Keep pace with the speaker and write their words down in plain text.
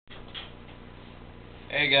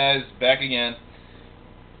Hey guys, back again.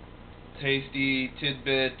 Tasty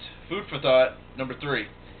tidbit food for thought number 3.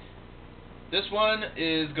 This one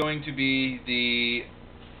is going to be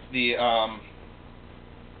the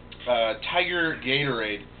Tiger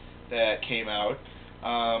Gatorade that came out.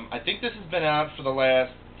 I think this has been out for the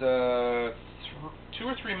last 2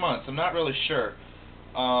 or 3 months. I'm not really sure.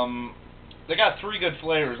 They got 3 good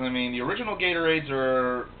flavors. I mean, the original Gatorades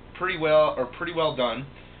are pretty well done.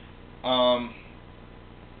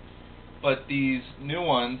 But these new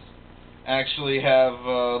ones actually have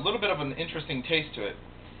a little bit of an interesting taste to it.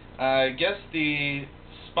 I guess the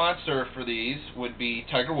sponsor for these would be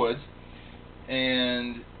Tiger Woods,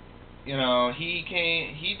 and you know he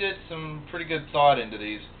did some pretty good thought into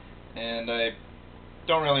these, and I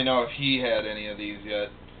don't really know if he had any of these yet.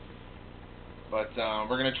 But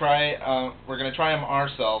we're gonna try them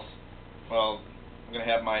ourselves. Well, I'm gonna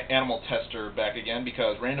have my animal tester back again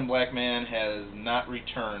because Random Black Man has not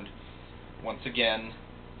returned once again,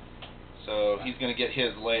 so he's going to get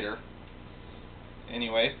his later.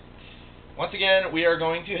 Anyway, once again, we are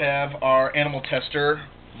going to have our animal tester,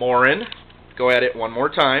 Morin, go at it one more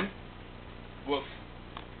time. Woof.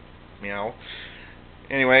 Meow.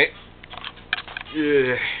 Anyway,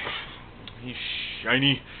 he's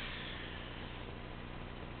shiny.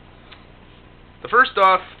 The first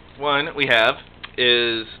off one we have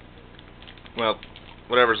is, well,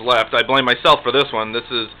 whatever's left. I blame myself for this one. This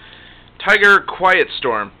is Tiger Quiet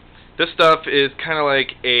Storm. This stuff is kind of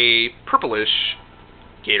like a purplish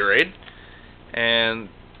Gatorade, and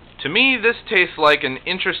to me this tastes like an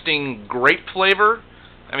interesting grape flavor.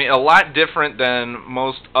 I mean, a lot different than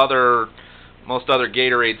most other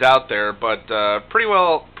Gatorades out there, but pretty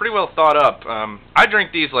well thought up. I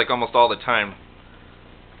drink these like almost all the time.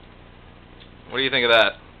 What do you think of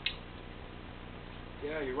that?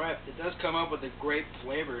 Yeah, you're right. It does come up with a grape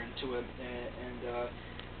flavor into it, and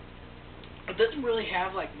it doesn't really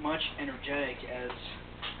have like much energetic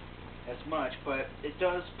as much, but it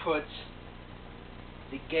does put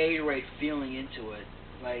the Gatorade feeling into it.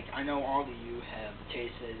 Like, I know all of you have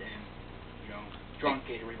tasted and drunk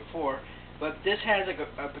Gatorade before, but this has like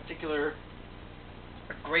a particular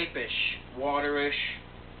grape-ish, waterish.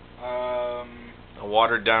 A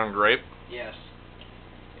watered down grape. Yes.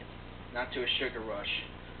 Not to a sugar rush,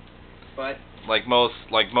 but like most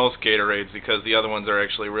Gatorades, because the other ones are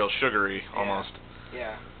actually real sugary almost.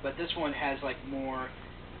 Yeah, but this one has like more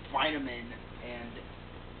vitamin and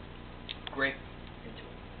grape into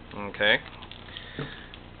it. Okay.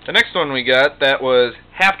 The next one we got that was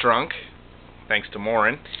half drunk, thanks to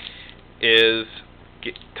Morin, is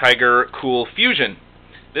Tiger Cool Fusion.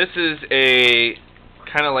 This is a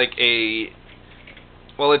kind of like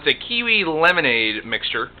it's a kiwi lemonade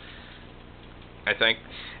mixture, I think.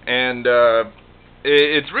 And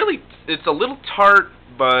it's a little tart,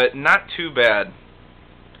 but not too bad.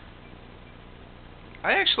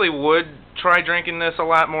 I actually would try drinking this a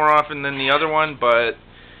lot more often than the other one, but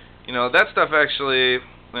that stuff actually.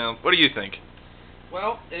 Well, what do you think?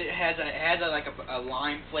 Well, it has a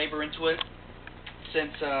lime flavor into it,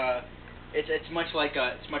 since it's much like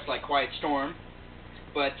Quiet Storm,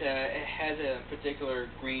 but it has a particular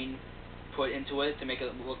green put into it to make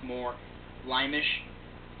it look more limeish.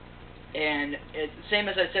 And it's the same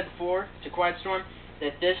as I said before to Quiet Storm,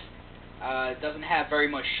 that this doesn't have very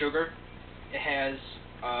much sugar. It has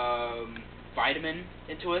vitamin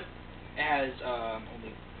into it. It has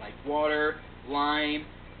only like water, lime.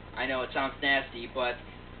 I know it sounds nasty, but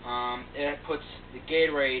it puts the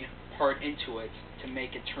Gatorade part into it to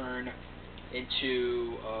make it turn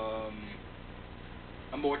into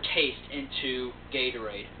a more taste into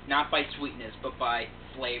Gatorade. Not by sweetness, but by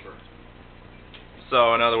flavor.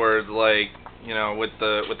 So in other words, like, with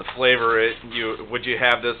the flavor, would you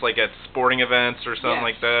have this like at sporting events or something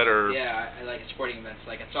like that, or? Yeah, I like sporting events,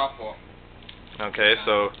 like at softball. Okay,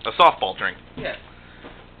 so a softball drink. Yes.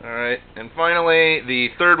 All right, and finally, the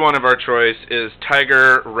third one of our choice is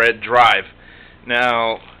Tiger Red Drive.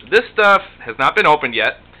 Now, this stuff has not been opened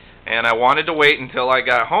yet, and I wanted to wait until I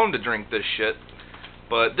got home to drink this shit.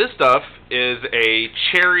 But this stuff is a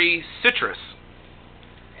cherry citrus.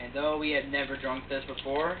 And though we had never drunk this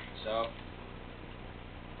before, so...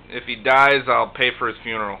 If he dies, I'll pay for his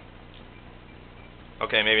funeral.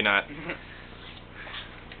 Okay, maybe not.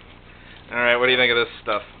 Alright, what do you think of this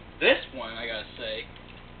stuff? This one, I gotta say,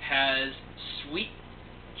 has sweet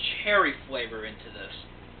cherry flavor into this.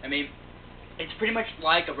 I mean, it's pretty much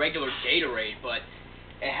like a regular Gatorade, but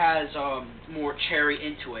it has more cherry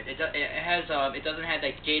into it. It doesn't have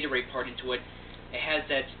that Gatorade part into it. It has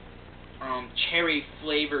that cherry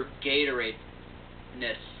flavored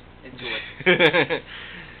Gatorade-ness into it.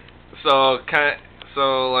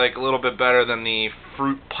 so like a little bit better than the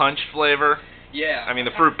fruit punch flavor. Yeah. I mean,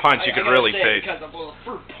 the fruit punch you could really taste. Because of the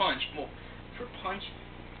fruit punch. Well, fruit punch.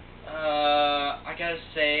 I gotta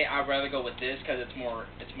say I'd rather go with this because it's more.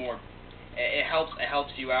 It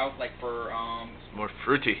helps you out like for It's more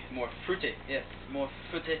fruity. More fruity. Yes, more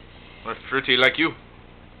fruity. More fruity like you.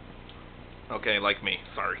 Okay, like me.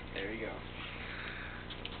 Sorry. There you go.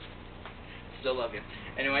 Still love you.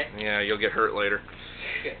 Anyway. Yeah, you'll get hurt later.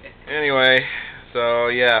 Anyway, so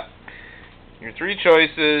yeah, your three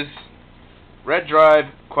choices: Red Drive,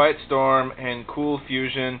 Quiet Storm, and Cool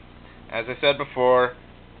Fusion. As I said before,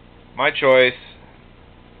 my choice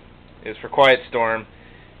is for Quiet Storm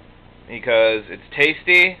because it's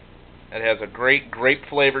tasty, it has a great grape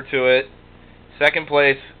flavor to it. Second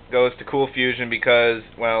place goes to Cool Fusion because,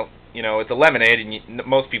 well, you know, it's a lemonade, and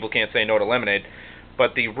most people can't say no to lemonade.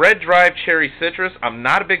 But the Red Drive Cherry Citrus, I'm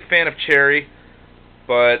not a big fan of cherry,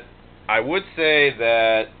 but I would say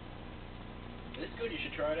that it's good. You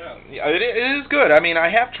should try it out. It is good. I mean, I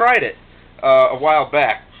have tried it a while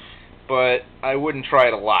back, but I wouldn't try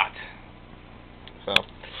it a lot. So,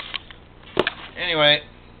 anyway,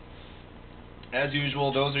 as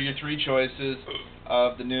usual, those are your three choices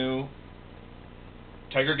of the new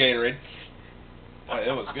Tiger Gatorade.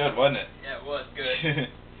 It was good, wasn't it? Yeah, it was good.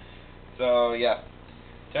 So, yeah,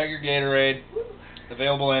 Tiger Gatorade,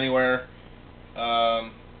 available anywhere. I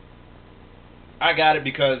got it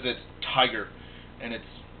because it's Tiger, and it's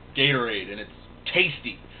Gatorade, and it's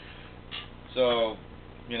tasty. So,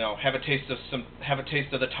 you know, have a taste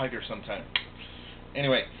of the Tiger sometime.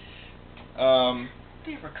 Anyway, do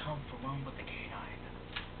you ever come from one with the canine?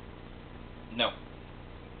 No.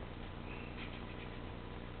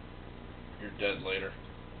 You're dead later.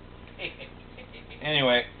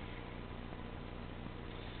 Anyway,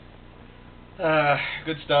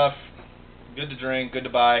 good stuff. Good to drink. Good to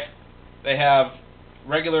buy. They have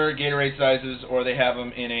regular Gatorade sizes, or they have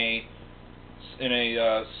them in a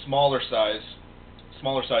smaller size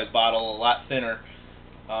bottle, a lot thinner.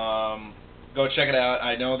 Go check it out.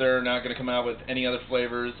 I know they're not going to come out with any other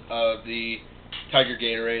flavors of the Tiger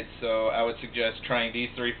Gatorade, so I would suggest trying these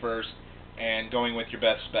three first and going with your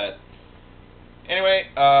best bet. Anyway,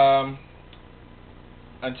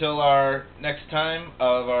 until our next time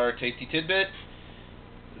of our Tasty Tidbit,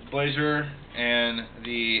 Blazger and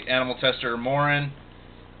the animal tester Morin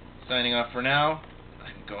signing off for now.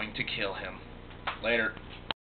 I'm going to kill him. Later.